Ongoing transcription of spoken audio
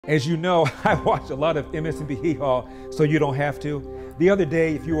As you know, I watch a lot of MSNBC Hall, so you don't have to. The other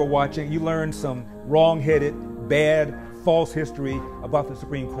day, if you were watching, you learned some wrong-headed, bad, false history about the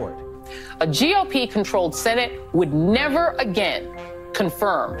Supreme Court. A GOP-controlled Senate would never again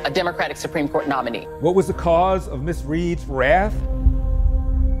confirm a Democratic Supreme Court nominee. What was the cause of Ms. Reid's wrath?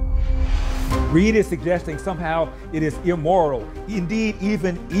 Reid is suggesting somehow it is immoral, indeed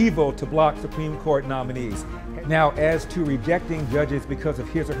even evil, to block Supreme Court nominees. Now, as to rejecting judges because of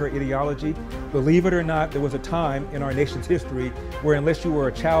his or her ideology, believe it or not, there was a time in our nation's history where unless you were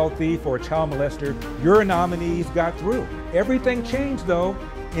a child thief or a child molester, your nominees got through. Everything changed, though,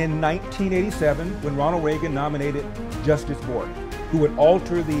 in 1987 when Ronald Reagan nominated Justice Bork, who would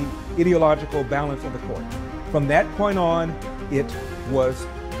alter the ideological balance of the court. From that point on, it was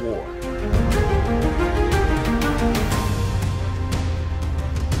war.